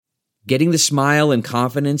Getting the smile and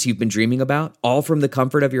confidence you've been dreaming about, all from the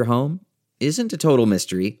comfort of your home, isn't a total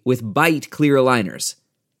mystery with Byte clear aligners.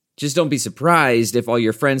 Just don't be surprised if all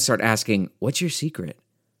your friends start asking, "What's your secret?"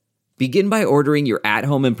 Begin by ordering your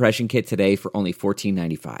at-home impression kit today for only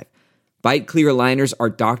 $14.95. Byte clear aligners are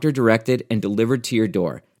doctor-directed and delivered to your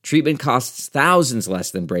door. Treatment costs thousands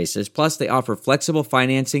less than braces, plus they offer flexible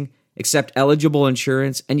financing, accept eligible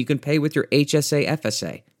insurance, and you can pay with your HSA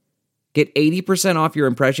FSA. Get 80% off your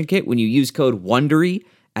impression kit when you use code WONDERY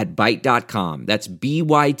at Byte.com. That's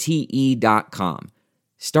BYTE.com.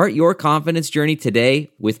 Start your confidence journey today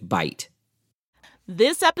with Byte.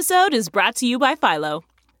 This episode is brought to you by Philo.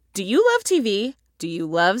 Do you love TV? Do you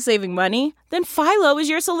love saving money? Then Philo is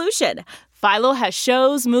your solution. Philo has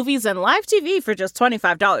shows, movies, and live TV for just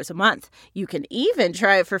 $25 a month. You can even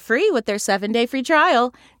try it for free with their 7-day free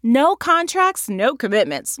trial. No contracts, no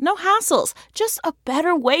commitments, no hassles. Just a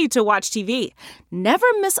better way to watch TV. Never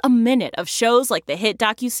miss a minute of shows like the hit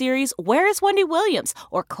docuseries Where is Wendy Williams?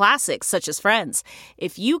 Or classics such as Friends.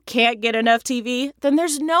 If you can't get enough TV, then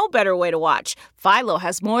there's no better way to watch. Philo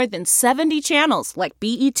has more than 70 channels like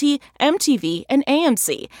BET, MTV, and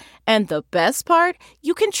AMC. And the best part?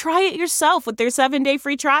 You can try it yourself with their 7-day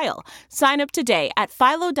free trial. Sign up today at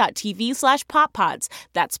philo.tv/poppods.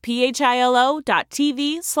 That's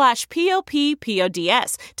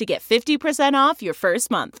philo.tv/POPPODS to get 50% off your first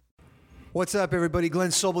month. What's up, everybody?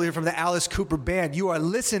 Glenn Sobel here from the Alice Cooper Band. You are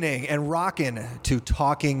listening and rocking to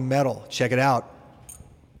Talking Metal. Check it out.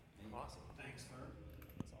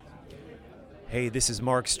 Hey, this is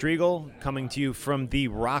Mark Striegel coming to you from the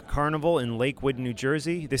Rock Carnival in Lakewood, New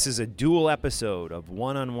Jersey. This is a dual episode of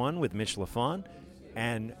One-on-One with Mitch LaFon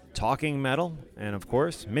and Talking Metal. And, of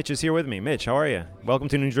course, Mitch is here with me. Mitch, how are you? Welcome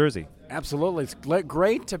to New Jersey. Absolutely. It's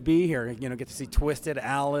great to be here. You know, get to see Twisted,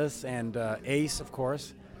 Alice, and Ace, of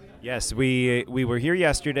course. Yes, we were here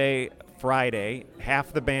yesterday, Friday.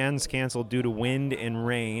 Half the bands canceled due to wind and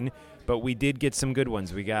rain, but we did get some good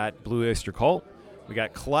ones. We got Blue Oyster Cult, we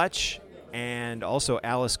got Clutch, and also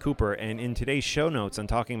Alice Cooper. And in today's show notes on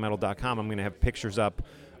TalkingMetal.com, I'm going to have pictures up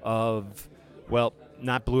of, well,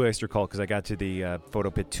 not Blue Oyster Cult because I got to the photo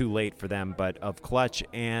pit too late for them, but of Clutch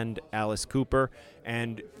and Alice Cooper.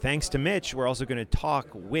 And thanks to Mitch, we're also going to talk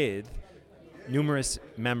with numerous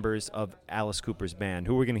members of Alice Cooper's band.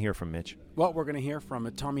 Who are we going to hear from, Mitch? Well, we're going to hear from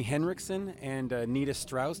Tommy Henriksen and Nita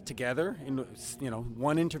Strauss together in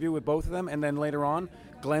one interview with both of them, and then later on,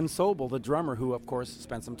 Glenn Sobel, the drummer, who of course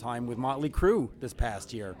spent some time with Motley Crue this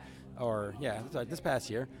past year,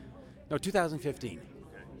 2015.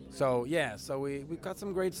 So we've got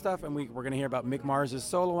some great stuff, and we're going to hear about Mick Mars'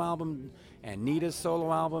 solo album and Nita's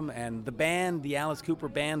solo album, and the band, the Alice Cooper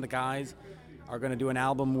band, the guys are going to do an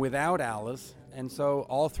album without Alice, and so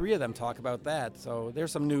all three of them talk about that. So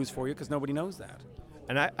there's some news for you because nobody knows that.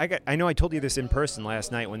 And I know I told you this in person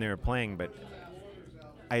last night when they were playing, but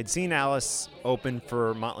I had seen Alice open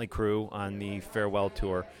for Motley Crue on the farewell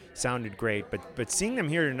tour. Sounded great, but seeing them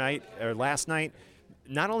here tonight or last night,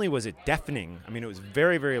 not only was it deafening, I mean it was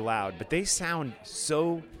very, very loud, but they sound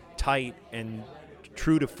so tight and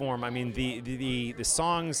true to form. I mean the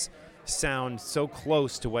songs sound so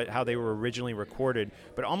close to how they were originally recorded,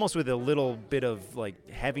 but almost with a little bit of like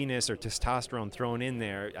heaviness or testosterone thrown in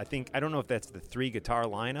there. I don't know if that's the 3-guitar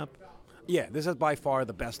lineup. Yeah, this is by far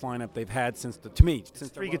the best lineup they've had since 3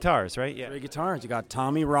 guitars, right? Yeah, 3 guitars. You got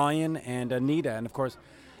Tommy, Ryan, and Anita, and of course,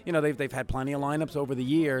 you know they've had plenty of lineups over the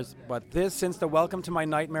years, but since the Welcome to My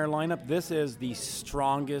Nightmare lineup, this is the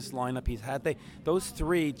strongest lineup he's had. Those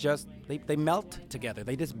three they melt together.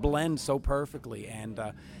 They just blend so perfectly, and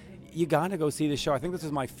you got to go see the show. I think this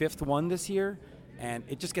is my 5th one this year, and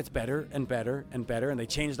it just gets better and better and better. And they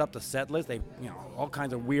changed up the set list. They, all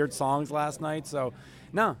kinds of weird songs last night. So,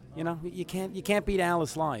 no, you can't beat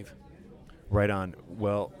Alice live. Right on.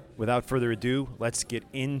 Well, without further ado, let's get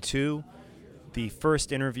into the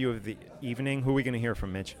first interview of the evening. Who are we going to hear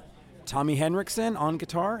from, Mitch? Tommy Henriksen on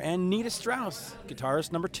guitar and Nita Strauss,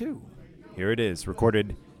 guitarist number 2. Here it is,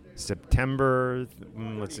 recorded September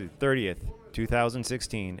 30th.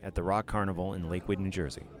 2016 at the Rock Carnival in Lakewood, New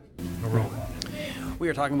Jersey. We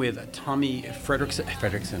are talking with Tommy Fredrickson.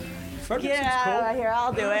 Yeah, cool. Here,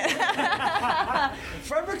 I'll do it.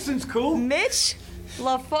 Fredrickson's cool. Mitch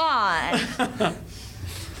LaFon.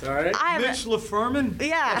 Sorry. Mitch LaFurman?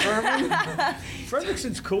 Yeah.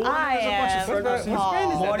 Fredrickson's cool. I am. There's a bunch of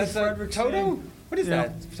Fredricksons. Marty Fredrickson. Toto? What is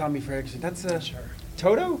that? Tommy Fredrickson. That's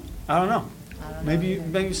Toto? I don't know.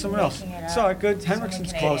 Maybe someone else. It's all right, good.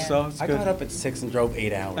 Henriksen's close, though. It's I good. got up at 6 and drove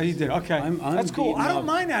 8 hours. Oh, you did? Okay. That's cool. I don't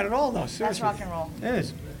mind that at all, though. Seriously. That's rock and roll. It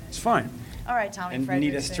is. It's fine. All right, Tommy And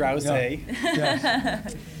Nita Fredrickson. Strauss, eh?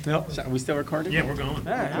 Yes. Yep. Are we still recording? Yeah, we're going.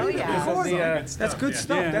 Oh, yeah. This is the, That's good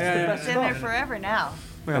stuff. Yeah, That's yeah, the yeah. best Been there stuff. forever now.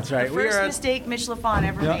 That's The right. first at- mistake Mitch LaFon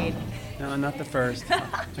ever Yeah. made. No, not the first. I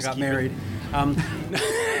got married.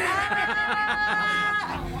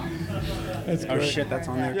 That's Oh great. shit, that's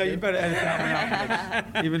on there. Yeah, too. you better edit that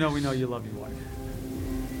one out. Even though we know you love your wife.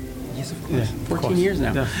 Yes, of Yeah, course. of 14 course. years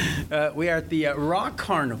now. Yeah. We are at the Rock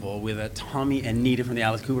Carnival with Tommy and Nita from the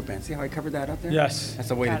Alice Cooper Band. See how I covered that up there? Yes. That's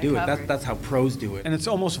the way Got to it do it. covered. That's how pros do it. And it's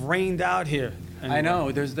almost rained out here. I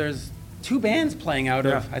know. There's 2 bands playing out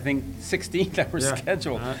of, Yeah. I think, 16 that were Yeah.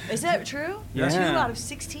 scheduled. Is that true? Yeah. 2 out of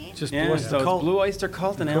 16? Just Yeah, Blue Oyster so it's Cult. Blue Oyster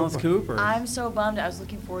Cult and Alice Cooper. I'm so bummed. I was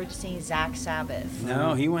looking forward to seeing Zach Sabbath.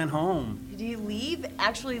 No, he went home. Did he leave?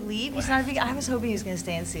 Actually leave? He's not a big. I was hoping he was going to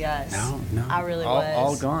stay and see us. No. I really all, was.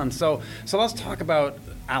 All gone. So let's talk about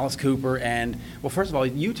Alice Cooper and, well, first of all,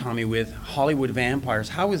 you, Tommy, with Hollywood Vampires.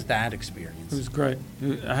 How was that experience? It was great.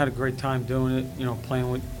 I had a great time doing it, playing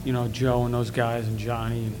with, Joe and those guys and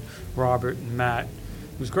Johnny and Robert and Matt.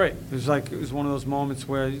 It was great. It was one of those moments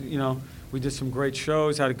where, we did some great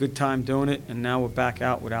shows, had a good time doing it, and now we're back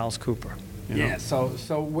out with Alice Cooper. Yeah.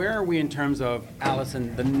 So where are we in terms of Alice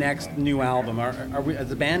and the next new album? Are we, is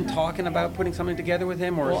the band talking about putting something together with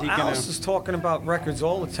him, or Well, is he gonna? Alice is talking about records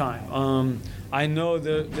all the time. I know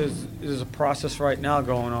that there's a process right now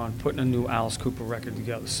going on, putting a new Alice Cooper record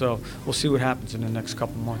together. So we'll see what happens in the next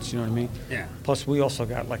couple months. You know what I mean? Yeah. Plus, we also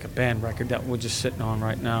got like a band record that we're just sitting on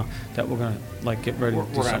right now that we're gonna get ready We're to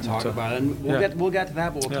do going to something talk to. about it, and we'll get to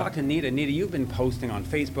that. But we'll Yeah. talk to Nita. Nita, you've been posting on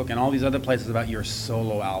Facebook and all these other places about your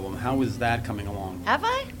solo album. How is that coming along? Have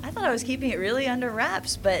I? I thought I was keeping it really under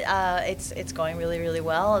wraps, but it's going really, really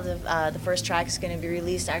well. The first track is going to be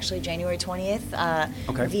released actually January 20th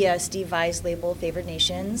Okay. via Steve Vai's label, Favored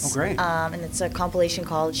Nations. Oh, great. And it's a compilation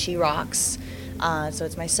called She Rocks. So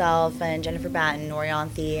it's myself and Jennifer Batten,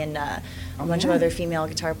 Orianthi, and a bunch of other female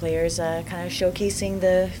guitar players kind of showcasing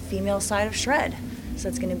the female side of shred. So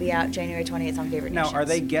it's going to be out January 20th on Favored Now, Nations. are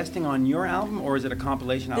they guesting on your album, or is it a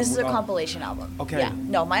compilation album? This is a with all- compilation album. Okay. Yeah.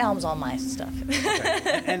 No, my album's all my stuff.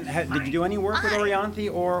 And did you do any work with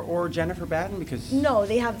Orianthi or Jennifer Batten? Because No,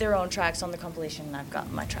 they have their own tracks on the compilation, and I've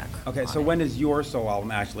got my track. okay, on so it. when does your solo album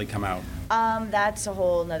actually come out? That's a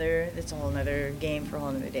whole nother game for a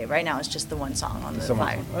whole nother day. Right now, it's just the one song on the Someone-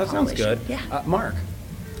 Fire well, that sounds good. compilation. Yeah. Mark.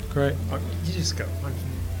 Great. You just go.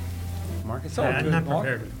 Mark is I'm good, not Mark.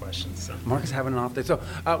 prepared with questions. So. Mark is having an off day. So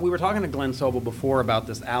we were talking to Glenn Sobel before about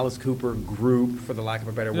this Alice Cooper group, for the lack of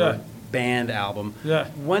a better Yeah. word, band album. Yeah.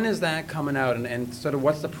 When is that coming out, and sort of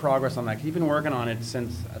what's the progress on that? 'Cause you've been working on it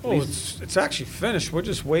since at Oh, least. it's actually finished. We're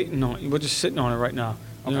just waiting on. We're just sitting on it right now.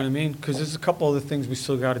 You know Okay. what I mean? Because there's a couple other things we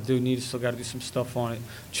still got to do. Nita's still got to do some stuff on it.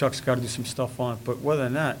 Chuck's got to do some stuff on it. But other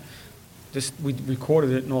than that, we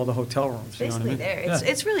recorded it in all the hotel rooms. You know what I Basically mean? there.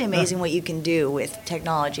 It's really amazing what you can do with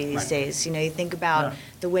technology these Right. days. You think about Yeah.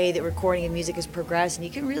 the way that recording of music has progressed, and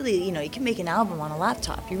you can really, you can make an album on a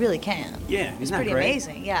laptop. You really can. Yeah, It's isn't that pretty great?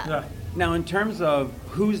 amazing. Yeah. Yeah. Now, in terms of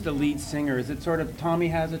who's the lead singer, is it sort of Tommy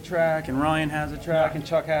has a track, and Ryan has a track, and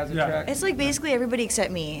Chuck has a Yeah. track? It's like basically everybody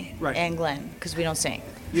except me Right. and Glenn, because we don't sing.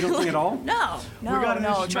 You don't sing at all? No, we got an no,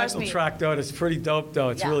 trust instrumental me. track though. That's pretty dope though.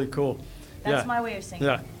 It's Yeah. really cool. That's yeah. my way of singing.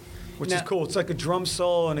 Yeah. Which is Now- cool. It's like a drum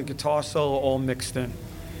solo and a guitar solo all mixed in.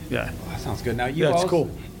 Yeah. Oh, that sounds good. Now, you Yeah, it's also, cool.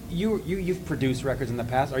 You've produced records in the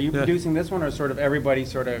past. Are you Yeah. producing this one, or sort of everybody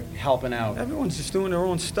sort of helping out? Everyone's just doing their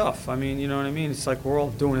own stuff. I mean, you know what I mean? It's like we're all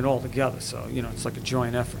doing it all together. So, it's like a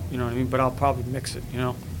joint effort. You know what I mean? But I'll probably mix it,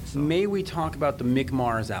 May we talk about the Mick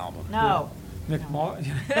Mars album? No. Mick Martin.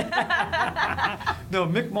 No,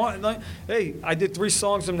 Mick Martin. Hey, I did 3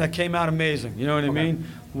 songs with him that came out amazing. You know what I mean?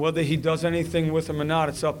 Whether he does anything with them or not,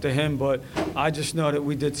 it's up to him. But I just know that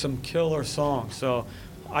we did some killer songs. So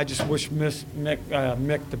I just wish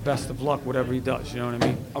Mick the best of luck, whatever he does. You know what I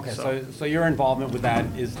mean? Okay, so your involvement with that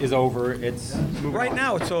is over. It's moving Right on.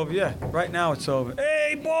 now it's over, yeah. Right now it's over.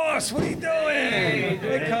 Hey, boss, what are you doing?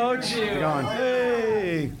 Hey, coach. on?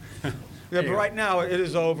 Hey. Yeah, but right now it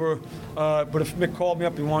is over. But if Mick called me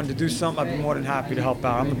up and wanted to do something, I'd be more than happy to help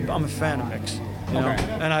out. I'm a fan of Mick's, Okay.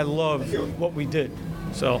 and I love what we did.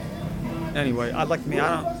 So, anyway, I don't,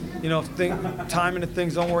 if timing and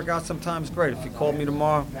things don't work out sometimes, great. If you called me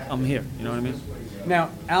tomorrow, I'm here. You know what I mean? Now,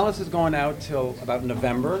 Alice is going out till about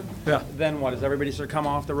November. Yeah. Then what? Does everybody sort of come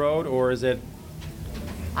off the road, or is it?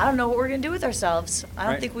 I don't know what we're going to do with ourselves. I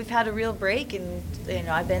don't Right. think we've had a real break, and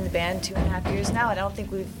I've been in the band 2.5 years now. I don't think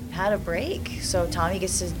we've had a break. So Tommy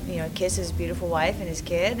gets to kiss his beautiful wife and his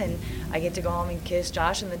kid, and I get to go home and kiss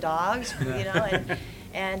Josh and the dogs,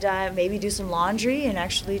 and maybe do some laundry and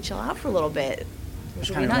actually chill out for a little bit. which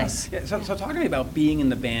will be nice. Yeah, so talk to me about being in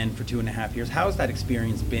the band for 2.5 years. How has that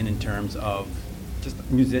experience been in terms of just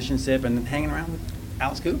musicianship and hanging around with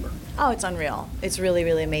Alice Cooper? Oh, it's unreal. It's really,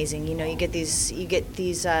 really amazing. You know, you get this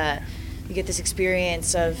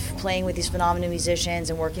experience of playing with these phenomenal musicians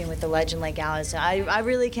and working with a legend like Alice. I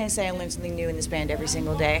really can't say I learned something new in this band every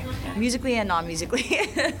single day, musically and non-musically.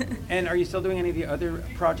 And are you still doing any of the other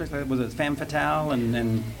projects? Like, was it Femme Fatale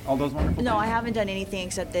and all those wonderful No, things? I haven't done anything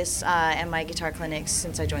except this and my guitar clinics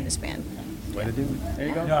since I joined this band. Way to do it. There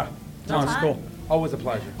you go. Yeah, no, it's cool. Always a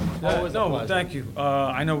pleasure. Always a No, pleasure. thank you.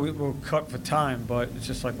 I know we're cut for time, but it's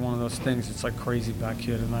just like one of those things. It's like crazy back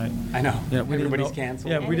here tonight. I know. Yeah, we didn't Everybody's know-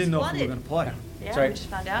 canceled. Yeah, And we it's didn't know if we were flooded. going to play. Yeah, right. we just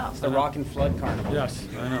found out. It's the Rock and Flood Carnival. Yes,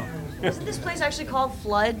 I know. Isn't this place actually called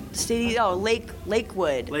Flood Stadium? Oh,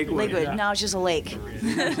 Lakewood. Lakewood, yeah. Now it's just a lake.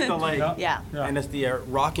 It's the lake. Yeah. Yeah. And it's the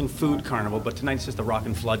Rock and Food Carnival, but tonight's just the Rock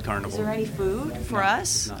and Flood Carnival. Is there any food for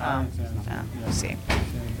us? No. Oh, we'll see.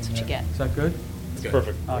 That's what you get. Is that good? It's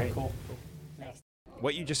perfect. All right, cool.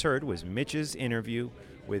 What you just heard was Mitch's interview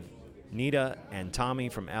with Nita and Tommy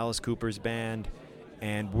from Alice Cooper's band,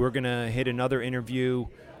 and we're going to hit another interview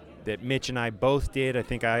that Mitch and I both did. I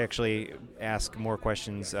think I actually asked more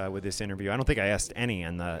questions with this interview. I don't think I asked any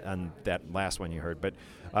on that last one you heard, but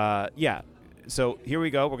yeah. So here we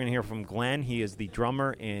go. We're going to hear from Glenn. He is the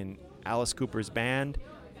drummer in Alice Cooper's band.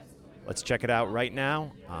 Let's check it out right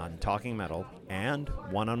now on Talking Metal and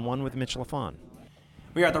One-on-One with Mitch LaFon.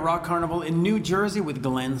 We are at the Rock Carnival in New Jersey with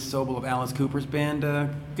Glenn Sobel of Alice Cooper's band.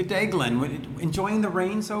 Good day, Glenn. Enjoying the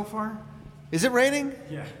rain so far? Is it raining?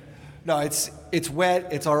 Yeah. No, it's wet.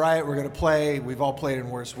 It's all right. We're going to play. We've all played in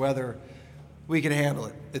worse weather. We can handle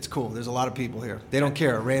it. It's cool. There's a lot of people here. They don't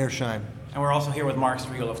care, rain or shine. And we're also here with Mark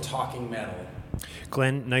Striegel of Talking Metal.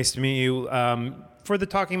 Glenn, nice to meet you. For the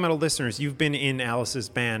Talking Metal listeners, you've been in Alice's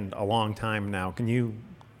band a long time now.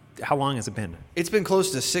 How long has it been? It's been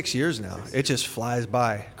close to 6 years now. It just flies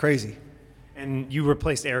by. Crazy. And you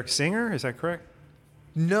replaced Eric Singer, is that correct?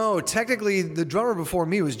 No, technically, the drummer before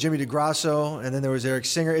me was Jimmy DeGrasso, and then there was Eric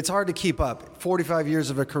Singer. It's hard to keep up. 45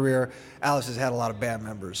 years of a career, Alice has had a lot of band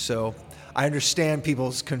members, so I understand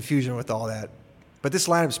people's confusion with all that. But this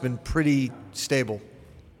lineup's been pretty stable.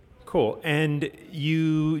 Cool. And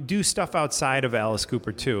you do stuff outside of Alice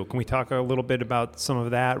Cooper, too. Can we talk a little bit about some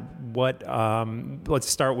of that? Let's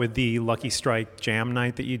start with the Lucky Strike Jam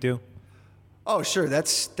night that you do. Oh, sure.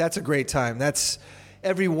 That's a great time. That's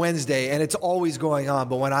every Wednesday, and it's always going on.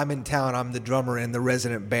 But when I'm in town, I'm the drummer in the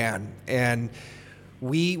resident band. And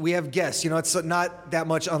we have guests. You know, it's not that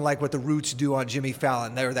much unlike what the Roots do on Jimmy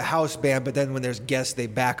Fallon. They're the house band, but then when there's guests, they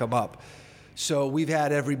back them up. So we've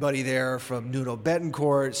had everybody there from Nuno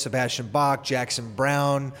Bettencourt, Sebastian Bach, Jackson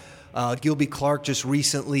Brown, Gilby Clarke just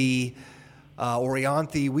recently,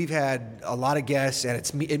 Orianthi. We've had a lot of guests, and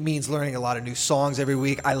it means learning a lot of new songs every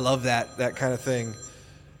week. I love that kind of thing.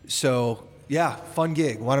 So, yeah, fun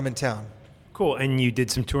gig when I'm in town. Cool. And you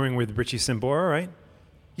did some touring with Richie Sambora, right?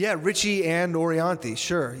 Yeah, Richie and Orianthi,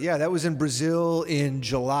 sure. Yeah, that was in Brazil in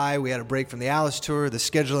July. We had a break from the Alice tour. The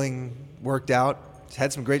scheduling worked out.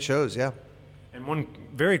 Had some great shows, yeah. And one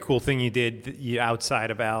very cool thing you did outside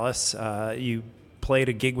of Alice, you played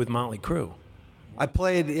a gig with Motley Crue. I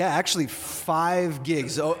played, actually 5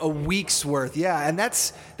 gigs, a week's worth, and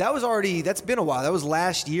that's been a while. That was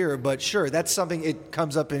last year, but sure, that's something, it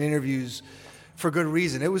comes up in interviews for good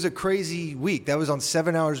reason. It was a crazy week. That was on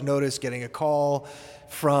 7 hours notice, getting a call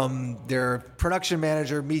from their production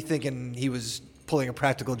manager, me thinking he was pulling a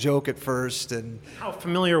practical joke at first. And How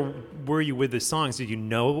familiar were you with the songs? Did you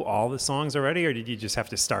know all the songs already, or did you just have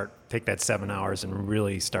to take that 7 hours and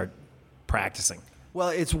really start practicing? Well,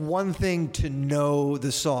 it's one thing to know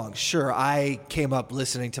the songs. Sure, I came up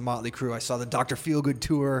listening to Motley Crue. I saw the Dr. Feelgood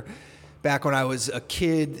tour back when I was a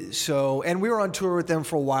kid. And we were on tour with them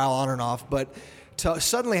for a while, on and off. But to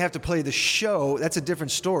suddenly have to play the show, that's a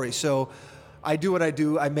different story. So I do what I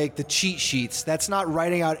do. I make the cheat sheets. That's not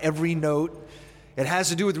writing out every note. It has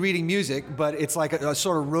to do with reading music, but it's like a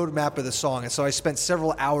sort of roadmap of the song. And so I spent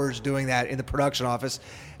several hours doing that in the production office.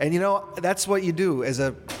 And that's what you do as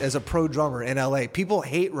a pro drummer in LA. People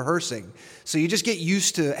hate rehearsing. So you just get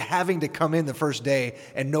used to having to come in the first day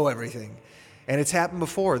and know everything. And it's happened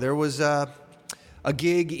before. There was a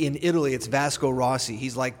gig in Italy. It's Vasco Rossi.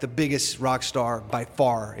 He's like the biggest rock star by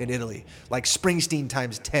far in Italy. Like Springsteen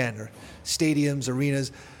times 10, or stadiums,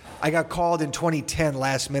 arenas. I got called in 2010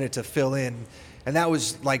 last minute to fill in. And that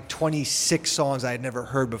was like 26 songs I had never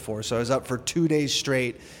heard before. So I was up for 2 days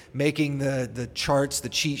straight making the charts, the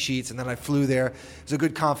cheat sheets, and then I flew there. It was a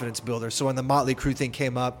good confidence builder. So when the Motley Crue thing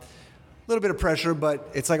came up, a little bit of pressure, but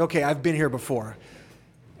it's like, okay, I've been here before.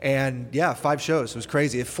 And yeah, 5 shows. It was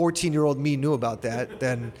crazy. If 14-year-old me knew about that,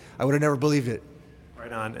 then I would have never believed it.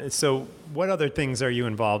 Right on. So what other things are you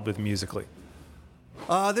involved with musically?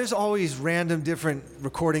 There's always random different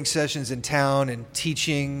recording sessions in town and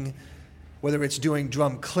teaching, whether it's doing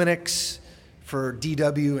drum clinics for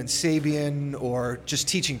DW and Sabian or just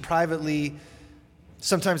teaching privately.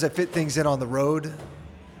 Sometimes I fit things in on the road.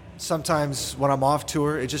 Sometimes when I'm off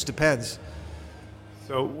tour, it just depends.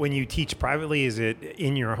 So when you teach privately, is it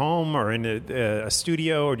in your home or in a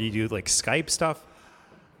studio, or do you do like Skype stuff?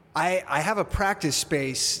 I have a practice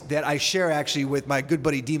space that I share actually with my good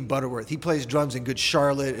buddy Dean Butterworth. He plays drums in Good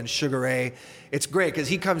Charlotte and Sugar Ray. It's great because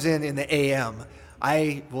he comes in the AM.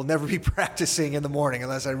 I will never be practicing in the morning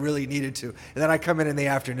unless I really needed to. And then I come in the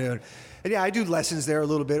afternoon. And yeah, I do lessons there a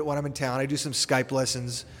little bit when I'm in town. I do some Skype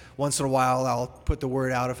lessons. Once in a while, I'll put the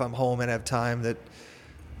word out if I'm home and have time that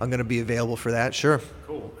I'm going to be available for that. Sure.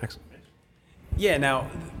 Cool. Excellent. Yeah, now,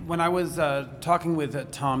 when I was talking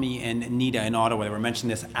with Tommy and Nita in Ottawa, they were mentioning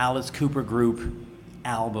this Alice Cooper Group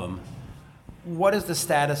album. What is the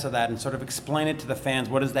status of that? And sort of explain it to the fans.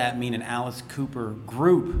 What does that mean, an Alice Cooper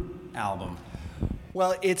Group album?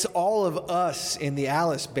 Well, it's all of us in the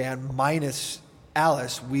Alice band minus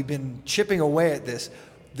Alice. We've been chipping away at this.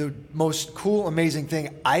 The most cool, amazing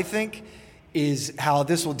thing, I think, is how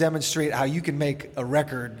this will demonstrate how you can make a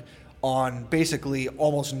record on basically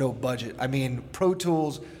almost no budget. I mean, Pro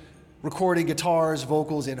Tools, recording guitars,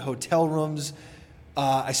 vocals in hotel rooms.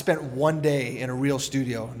 I spent one day in a real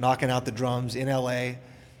studio knocking out the drums in LA,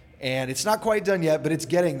 and it's not quite done yet, but it's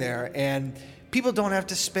getting there. And people don't have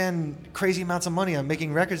to spend crazy amounts of money on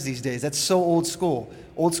making records these days. That's so old school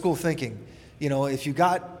thinking. You know, if you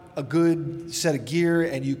got a good set of gear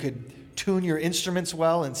and you could tune your instruments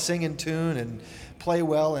well and sing in tune and play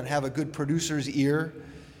well and have a good producer's ear,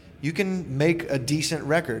 you can make a decent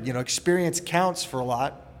record. You know, experience counts for a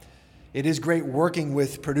lot. It is great working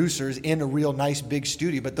with producers in a real nice big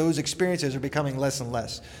studio, but those experiences are becoming less and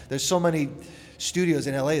less. There's so many studios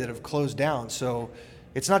in LA that have closed down, so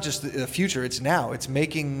it's not just the future, it's now. It's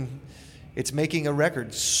making a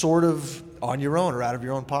record sort of on your own or out of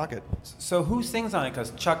your own pocket. So who sings on it?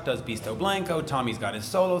 Because Chuck does Bisto Blanco, Tommy's got his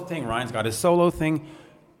solo thing, Ryan's got his solo thing.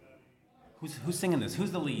 Who's singing this?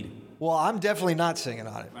 Who's the lead? Well, I'm definitely not singing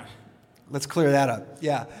on it. Let's clear that up.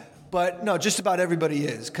 Yeah. But no, just about everybody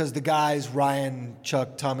is, because the guys, Ryan,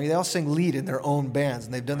 Chuck, Tommy, they all sing lead in their own bands,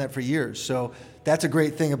 and they've done that for years. So that's a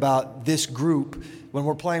great thing about this group. When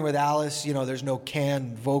we're playing with Alice, you know, there's no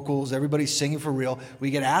canned vocals. Everybody's singing for real. We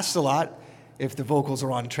get asked a lot if the vocals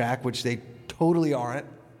are on track, which they totally aren't,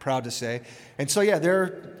 proud to say. And so, yeah,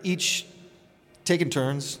 they're each taking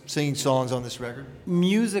turns singing songs on this record.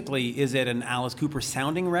 Musically, is it an Alice Cooper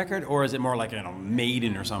sounding record, or is it more like,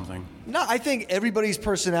 Maiden or something? No, I think everybody's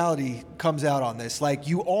personality comes out on this. Like,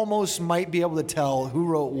 you almost might be able to tell who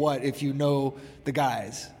wrote what if you know the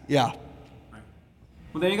guys. Yeah.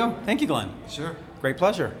 Well, there you go. Thank you, Glenn. Sure. Great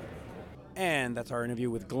pleasure. And that's our interview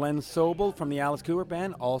with Glenn Sobel from the Alice Cooper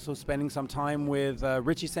Band, also spending some time with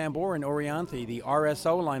Richie Sambora and Orianthi, the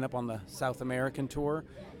RSO lineup on the South American tour.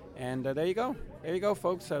 And there you go. There you go,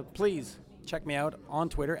 folks. Please check me out on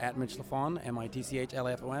Twitter at Mitch Lafon,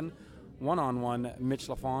 MITCHLAFON, one-on-one Mitch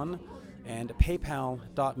Lafon, and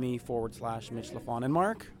paypal.me/Mitch Lafon. And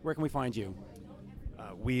Mark, where can we find you?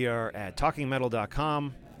 We are at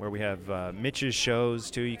TalkingMetal.com, where we have Mitch's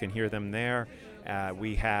shows, too. You can hear them there.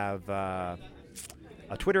 We have a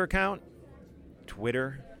Twitter account.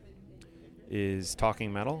 Twitter is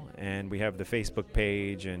Talking Metal, and we have the Facebook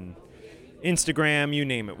page and Instagram, you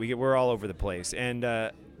name it. We're all over the place. And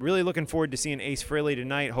really looking forward to seeing Ace Frehley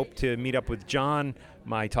tonight. Hope to meet up with John,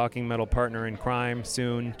 my Talking Metal partner in crime,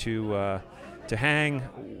 soon to hang.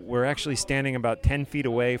 We're actually standing about 10 feet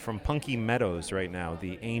away from Punky Meadows right now.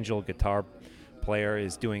 The Angel guitar player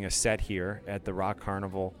is doing a set here at the Rock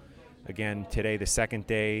Carnival. Again, today, the second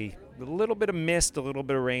day, a little bit of mist, a little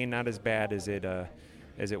bit of rain, not as bad as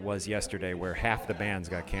it was yesterday, where half the bands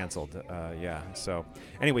got canceled. So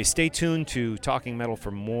anyway, stay tuned to Talking Metal for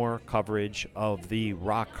more coverage of the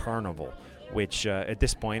Rock Carnival, which at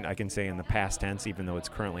this point, I can say in the past tense, even though it's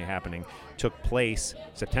currently happening, took place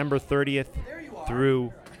September 30th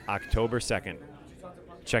through October 2nd.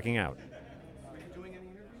 Checking out.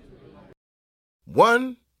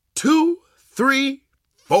 1, 2, 3,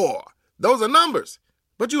 4. Those are numbers,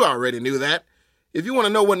 but you already knew that. If you want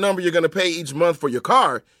to know what number you're going to pay each month for your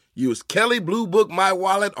car, use Kelley Blue Book My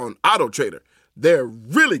Wallet on AutoTrader. They're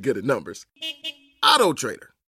really good at numbers. AutoTrader.